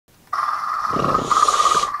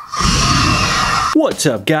What's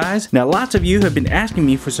up, guys? Now, lots of you have been asking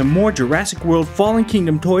me for some more Jurassic World Fallen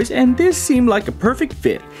Kingdom toys, and this seemed like a perfect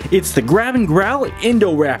fit. It's the Grab and Growl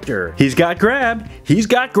Indoraptor. He's got grab, he's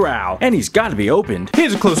got growl, and he's got to be opened.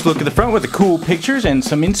 Here's a close look at the front with the cool pictures and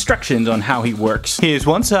some instructions on how he works. Here's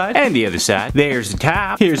one side and the other side. There's the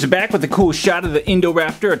top. Here's the back with a cool shot of the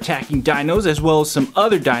Indoraptor attacking dinos as well as some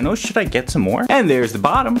other dinos. Should I get some more? And there's the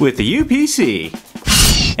bottom with the UPC.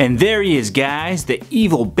 And there he is, guys, the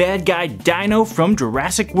evil bad guy dino from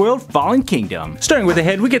Jurassic World Fallen Kingdom. Starting with the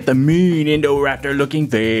head, we get the mean Indoraptor looking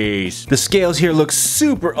face. The scales here look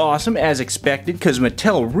super awesome as expected because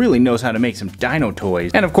Mattel really knows how to make some dino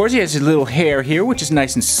toys. And of course he has his little hair here, which is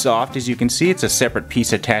nice and soft. As you can see, it's a separate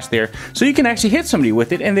piece attached there, so you can actually hit somebody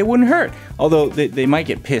with it and they wouldn't hurt. Although they might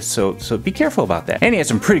get pissed, so be careful about that. And he has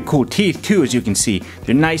some pretty cool teeth too, as you can see.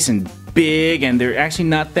 They're nice and big, and they're actually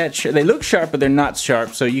not that sharp. They look sharp, but they're not sharp,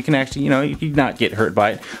 so you can actually, you can not get hurt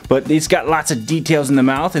by it. But it's got lots of details in the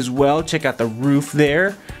mouth as well. Check out the roof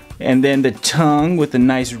there. And then the tongue with the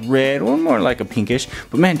nice red, well, more like a pinkish.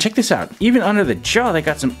 But man, check this out. Even under the jaw, they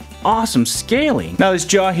got some awesome scaling. Now this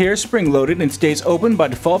jaw here is spring-loaded and stays open by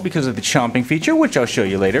default because of the chomping feature, which I'll show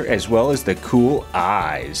you later, as well as the cool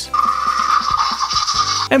eyes.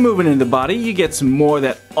 And moving into the body, you get some more of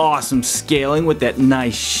that awesome scaling with that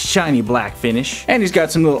nice shiny black finish. And he's got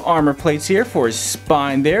some little armor plates here for his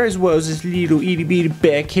spine there, as well as this little itty bitty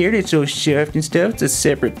back hair that's so soft and stuff. It's a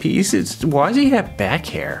separate piece. Why does he have back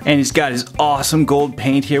hair? And he's got his awesome gold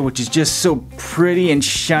paint here, which is just so pretty and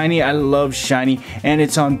shiny. I love shiny. And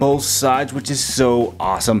it's on both sides, which is so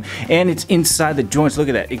awesome. And it's inside the joints. Look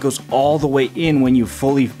at that. It goes all the way in when you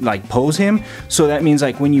fully pose him. So that means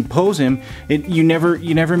when you pose him, you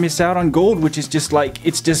never miss out on gold, which is just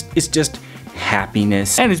it's just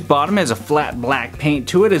happiness. And his bottom has a flat black paint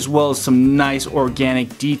to it, as well as some nice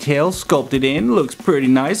organic details sculpted in. Looks pretty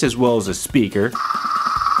nice, as well as a speaker.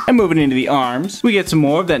 And moving into the arms, we get some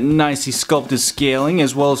more of that nicely sculpted scaling,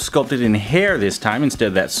 as well as sculpted in hair this time instead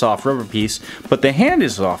of that soft rubber piece. But the hand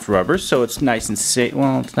is soft rubber, so it's nice and safe.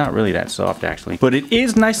 Well, it's not really that soft actually, but it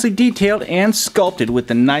is nicely detailed and sculpted with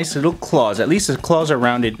the nice little claws. At least the claws are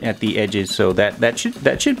rounded at the edges, so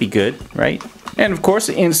that should be good, right? And of course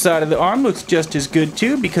the inside of the arm looks just as good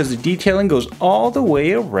too, because the detailing goes all the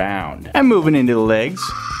way around. And moving into the legs,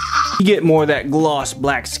 you get more of that gloss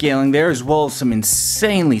black scaling there, as well as some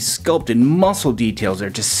insanely sculpted muscle details. They're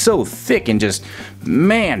just so thick and just,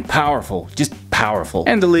 man, powerful. Just powerful.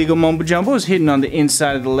 And the Lego Mumbo Jumbo is hidden on the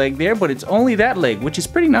inside of the leg there, but it's only that leg, which is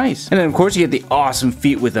pretty nice. And then of course you get the awesome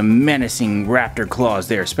feet with the menacing raptor claws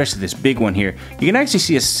there, especially this big one here. You can actually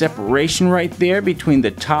see a separation right there between the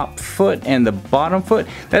top foot and the bottom foot.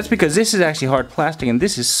 That's because this is actually hard plastic and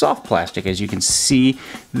this is soft plastic, as you can see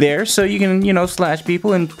there. So you can, slash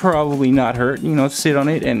people and probably not hurt, sit on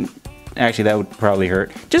it, and actually that would probably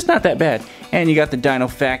hurt, just not that bad. And you got the Dino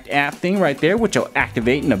Fact app thing right there, which I'll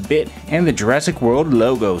activate in a bit, and the Jurassic World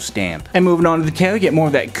logo stamp. And moving on to the tail, you get more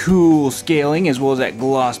of that cool scaling, as well as that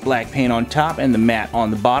gloss black paint on top and the matte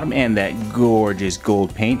on the bottom, and that gorgeous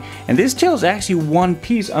gold paint. And this tail is actually one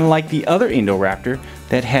piece, unlike the other Indoraptor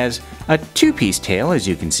that has a two-piece tail, as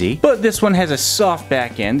you can see. But this one has a soft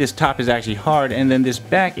back end. This top is actually hard, and then this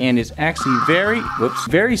back end is actually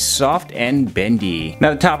very soft and bendy. Now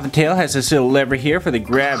the top of the tail has this little lever here for the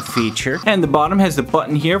grab feature, and the bottom has the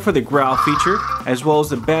button here for the growl feature, as well as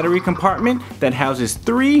the battery compartment that houses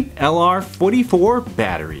 3 LR44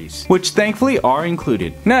 batteries, which thankfully are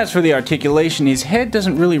included. Now as for the articulation, his head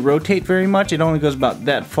doesn't really rotate very much. It only goes about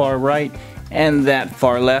that far right and that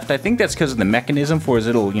far left. I think that's because of the mechanism for his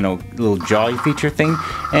little, little jaw feature thing.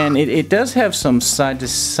 And it does have some side to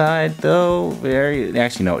side though.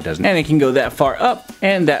 Actually no, it doesn't. And it can go that far up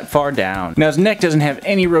and that far down. Now his neck doesn't have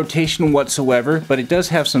any rotation whatsoever, but it does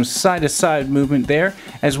have some side to side movement there,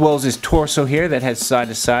 as well as his torso here that has side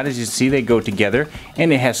to side. As you see, they go together,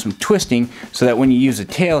 and it has some twisting, so that when you use a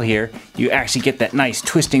tail here, you actually get that nice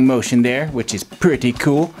twisting motion there, which is pretty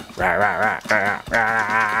cool.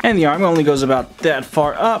 And the arm only goes about that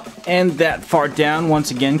far up and that far down, once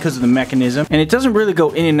again because of the mechanism, and it doesn't really go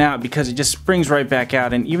in and out because it just springs right back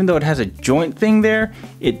out. And even though it has a joint thing there,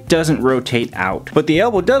 it doesn't rotate out. But the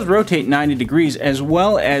elbow does rotate 90 degrees, as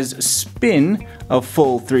well as spin a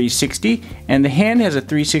full 360, and the hand has a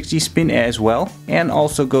 360 spin as well, and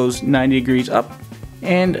also goes 90 degrees up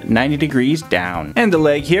and 90 degrees down. And the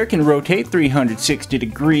leg here can rotate 360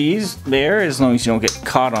 degrees there, as long as you don't get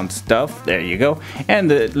caught on stuff. There you go. And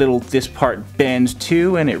this part bends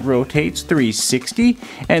too, and it rotates 360.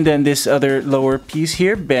 And then this other lower piece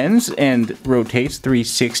here bends and rotates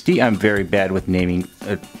 360. I'm very bad with naming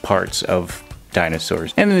parts of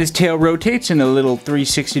dinosaurs. And then his tail rotates in a little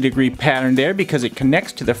 360-degree pattern there because it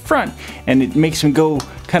connects to the front and it makes him go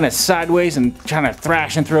kind of sideways and trying to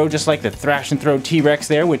thrash and throw just like the thrash and throw T-Rex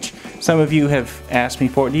there, which some of you have asked me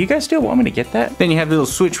for. Do you guys still want me to get that? Then you have the little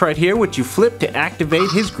switch right here which you flip to activate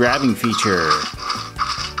his grabbing feature.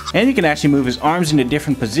 And you can actually move his arms into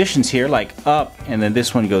different positions here, like up, and then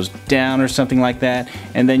this one goes down or something like that.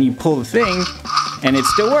 And then you pull the thing, and it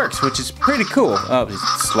still works, which is pretty cool. Oh, he's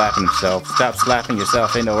slapping himself. Stop slapping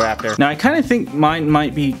yourself, Indoraptor. Now, I kind of think mine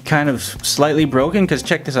might be kind of slightly broken, because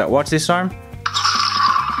check this out. Watch this arm.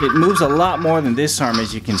 It moves a lot more than this arm,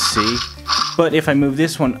 as you can see. But if I move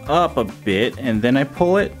this one up a bit, and then I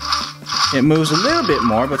pull it, it moves a little bit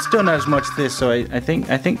more, but still not as much as this. So I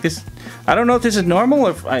think this... I don't know if this is normal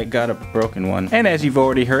or if I got a broken one. And as you've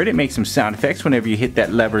already heard, it makes some sound effects whenever you hit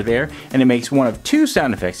that lever there. And it makes one of two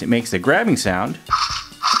sound effects. It makes the grabbing sound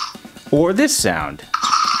or this sound.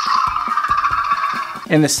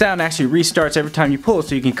 And the sound actually restarts every time you pull it,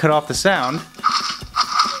 so you can cut off the sound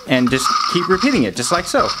and just keep repeating it, just like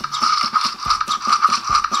so.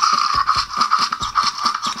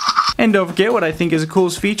 And don't forget what I think is the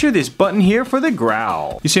coolest feature, this button here for the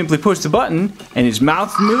growl. You simply push the button and his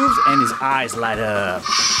mouth moves and his eyes light up.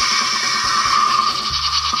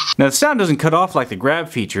 Now the sound doesn't cut off like the grab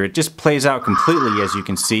feature, it just plays out completely, as you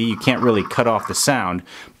can see. You can't really cut off the sound.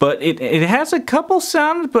 But it has a couple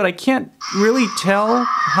sounds, but I can't really tell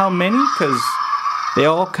how many because they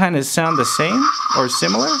all kind of sound the same or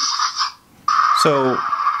similar. So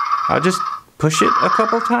I'll just push it a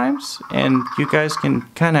couple times and you guys can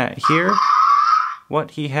kind of hear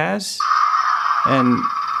what he has, and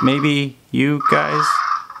maybe you guys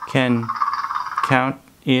can count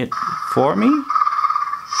it for me.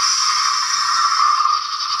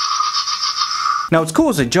 Now what's cool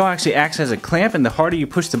is the jaw actually acts as a clamp, and the harder you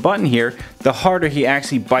push the button here, the harder he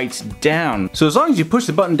actually bites down. So as long as you push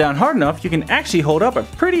the button down hard enough, you can actually hold up a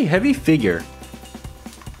pretty heavy figure.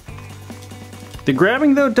 The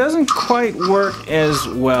grabbing though doesn't quite work as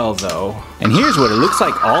well though. And here's what it looks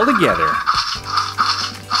like all together.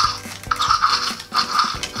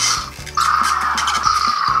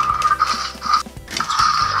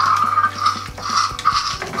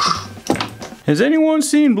 Has anyone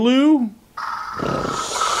seen Blue?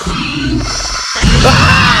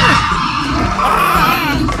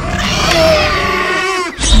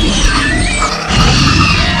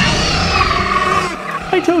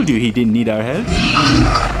 I told you he didn't need our help.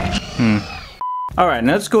 Alright,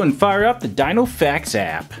 now let's go and fire up the Dino Facts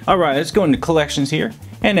app. Alright, let's go into collections here.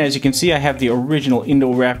 And as you can see, I have the original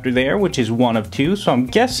Indoraptor there, which is one of two. So I'm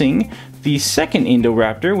guessing the second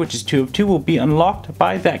Indoraptor, which is 2 of 2, will be unlocked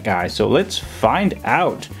by that guy. So let's find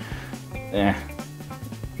out.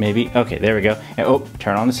 Maybe. Okay, there we go. And, oh,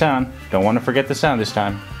 turn on the sound. Don't want to forget the sound this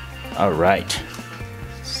time. Alright.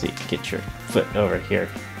 Let's see, get your foot over here.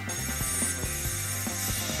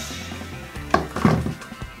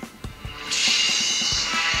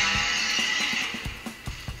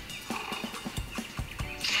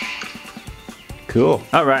 Cool.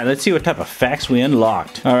 Alright, let's see what type of facts we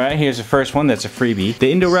unlocked. Alright, here's the first one. That's a freebie.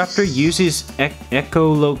 The Indoraptor uses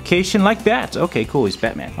echolocation like bats. Okay, cool. He's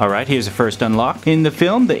Batman. Alright, here's the first unlock. In the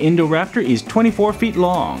film, the Indoraptor is 24 feet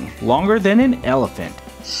long. Longer than an elephant.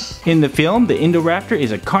 In the film, the Indoraptor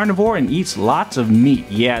is a carnivore and eats lots of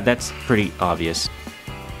meat. Yeah, that's pretty obvious.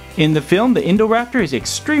 In the film, the Indoraptor is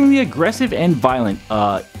extremely aggressive and violent.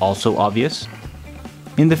 Also obvious.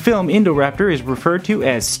 In the film, Indoraptor is referred to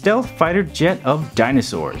as stealth fighter jet of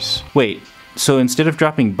dinosaurs. Wait, so instead of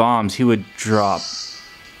dropping bombs, he would drop...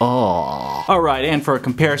 Oh. Alright, and for a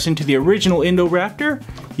comparison to the original Indoraptor,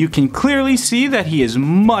 you can clearly see that he is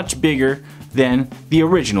much bigger than the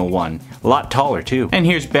original one. A lot taller too. And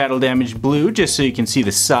here's Battle Damaged Blue, just so you can see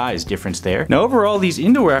the size difference there. Now overall, these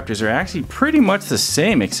Indoraptors are actually pretty much the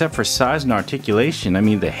same, except for size and articulation. I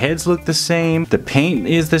mean, the heads look the same, the paint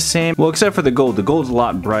is the same. Well, except for the gold. The gold's a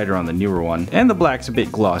lot brighter on the newer one. And the black's a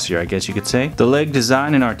bit glossier, I guess you could say. The leg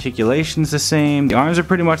design and articulation's the same. The arms are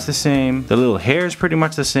pretty much the same. The little hair's pretty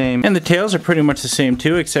much the same. And the tails are pretty much the same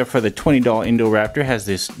too, except for the $20 Indoraptor has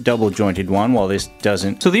this double jointed one, while this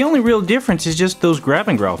doesn't. So the only real difference is just those grab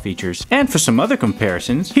and growl features. And for some other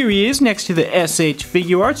comparisons, here he is next to the SH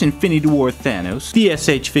Figuarts Infinity War Thanos, the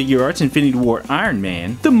SH Figuarts Infinity War Iron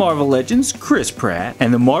Man, the Marvel Legends Chris Pratt,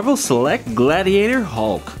 and the Marvel Select Gladiator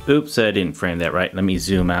Hulk. Oops, I didn't frame that right. Let me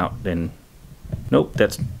zoom out and... Nope,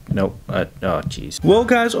 that's Nope. Oh, jeez. Well,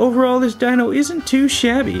 guys, overall, this dino isn't too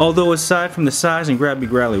shabby. Although, aside from the size and grabby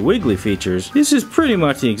growly wiggly features, this is pretty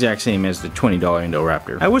much the exact same as the $20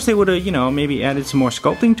 Indoraptor. I wish they would have, you know, maybe added some more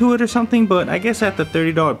sculpting to it or something, but I guess at the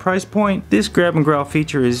 $30 price point, this grab and growl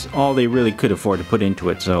feature is all they really could afford to put into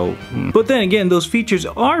it, so... But then again, those features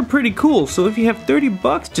are pretty cool, so if you have 30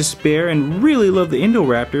 bucks to spare and really love the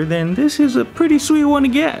Indoraptor, then this is a pretty sweet one to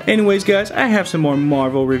get. Anyways, guys, I have some more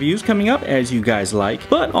Marvel reviews coming up, as you guys like,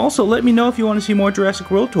 but also let me know if you want to see more Jurassic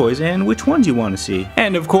World toys and which ones you want to see.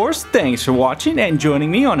 And of course, thanks for watching and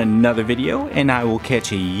joining me on another video, and I will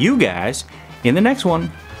catch you guys in the next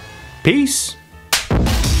one. Peace!